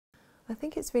I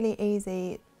think it's really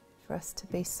easy for us to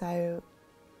be so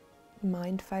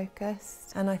mind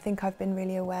focused, and I think I've been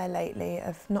really aware lately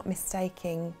of not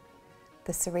mistaking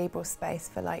the cerebral space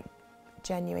for like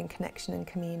genuine connection and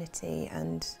community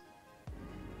and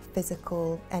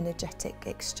physical energetic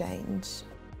exchange.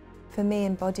 For me,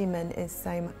 embodiment is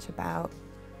so much about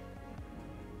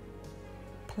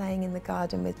playing in the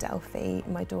garden with Delphi,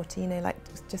 my daughter, you know, like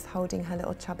just holding her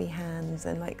little chubby hands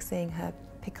and like seeing her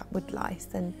pick up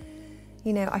woodlice. And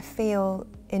you know, I feel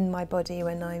in my body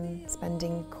when I'm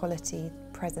spending quality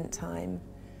present time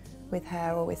with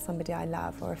her or with somebody I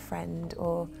love or a friend,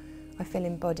 or I feel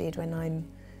embodied when I'm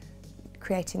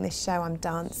creating this show, I'm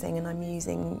dancing and I'm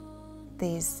using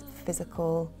these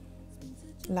physical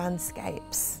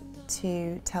landscapes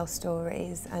to tell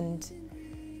stories. And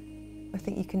I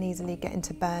think you can easily get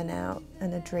into burnout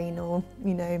and adrenal,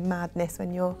 you know, madness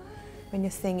when you're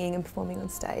singing and performing on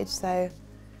stage. So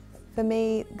for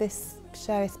me, this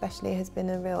show especially has been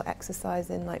a real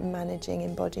exercise in like managing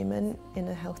embodiment in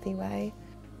a healthy way,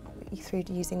 through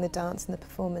using the dance and the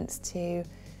performance to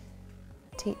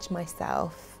teach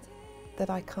myself that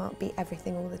I can't be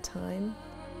everything all the time.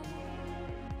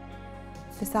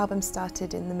 This album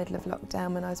started in the middle of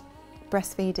lockdown when I was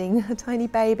breastfeeding a tiny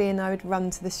baby, and I would run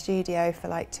to the studio for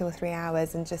like 2 or 3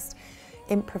 hours and just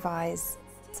improvise.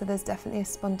 So there's definitely a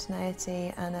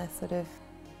spontaneity and a sort of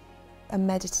a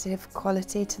meditative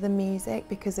quality to the music,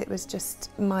 because it was just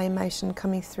my emotion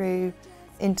coming through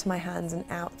into my hands and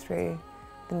out through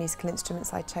the musical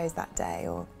instruments I chose that day,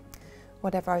 or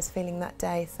whatever I was feeling that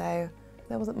day. So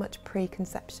there wasn't much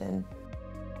preconception.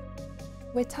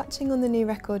 We're touching on the new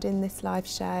record in this live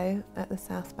show at the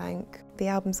Southbank. The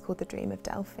album's called The Dream of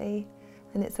Delphi,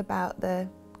 and it's about the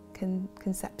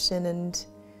conception and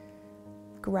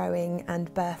growing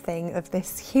and birthing of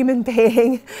this human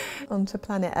being onto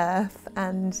planet Earth,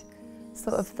 and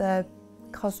sort of the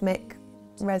cosmic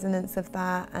resonance of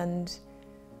that, and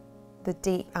the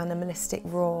deep animalistic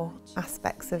raw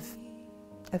aspects of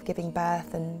giving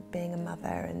birth and being a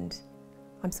mother. And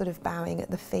I'm sort of bowing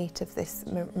at the feet of this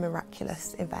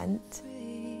miraculous event.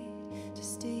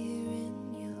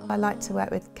 I like to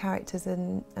work with characters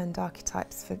and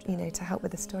archetypes for, you know, to help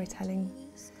with the storytelling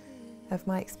of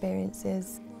my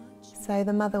experiences. So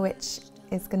the Mother Witch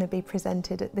is going to be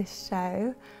presented at this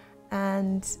show,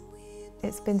 and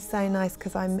it's been so nice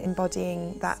because I'm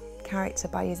embodying that character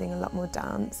by using a lot more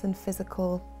dance and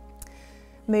physical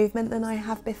movement than I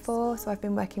have before. So I've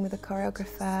been working with a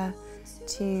choreographer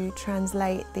to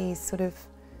translate these sort of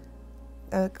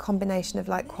a combination of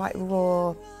like quite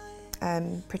raw,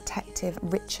 protective,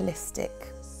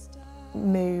 ritualistic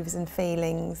moves and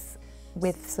feelings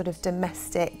with sort of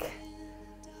domestic,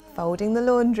 folding the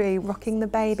laundry, rocking the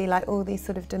baby, like all these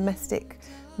sort of domestic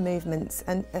movements,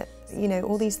 and you know,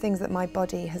 all these things that my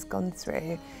body has gone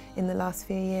through in the last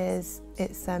few years.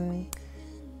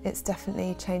 It's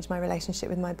definitely changed my relationship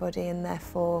with my body, and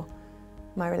therefore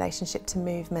my relationship to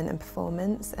movement and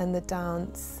performance. And the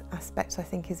dance aspect, I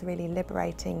think, is really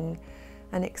liberating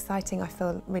and exciting. I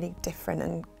feel really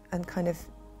different and kind of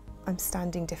I'm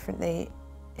standing differently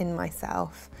in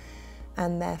myself,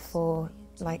 and therefore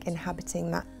like inhabiting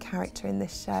that character in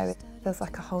this show, it feels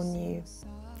like a whole new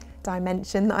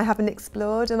dimension that I haven't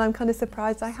explored, and I'm kind of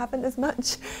surprised I haven't as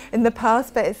much in the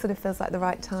past, but it sort of feels like the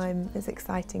right time. It's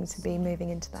exciting to be moving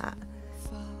into that.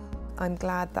 I'm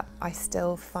glad that I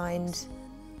still find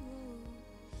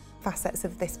facets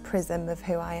of this prism of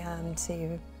who I am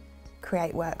to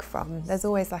create work from. There's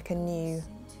always like a new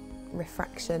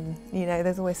refraction, you know,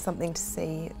 there's always something to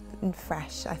see and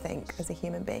fresh, I think, as a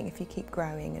human being, if you keep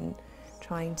growing and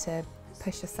trying to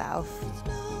push yourself.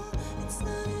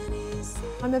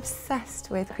 I'm obsessed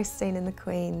with Christine and the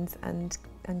Queens, and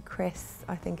Chris,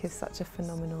 I think, is such a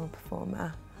phenomenal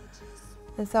performer.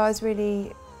 And so I was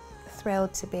really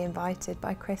thrilled to be invited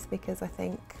by Chris, because I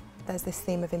think there's this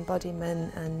theme of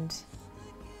embodiment and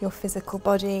your physical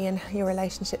body and your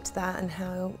relationship to that, and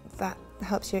how that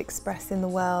helps you express in the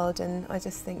world. And I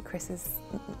just think Chris has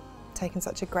taken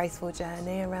such a graceful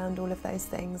journey around all of those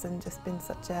things and just been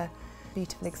such a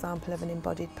beautiful example of an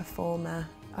embodied performer.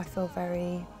 I feel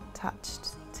very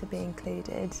touched to be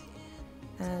included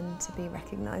and to be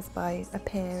recognised by a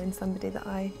peer and somebody that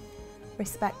I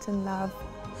respect and love.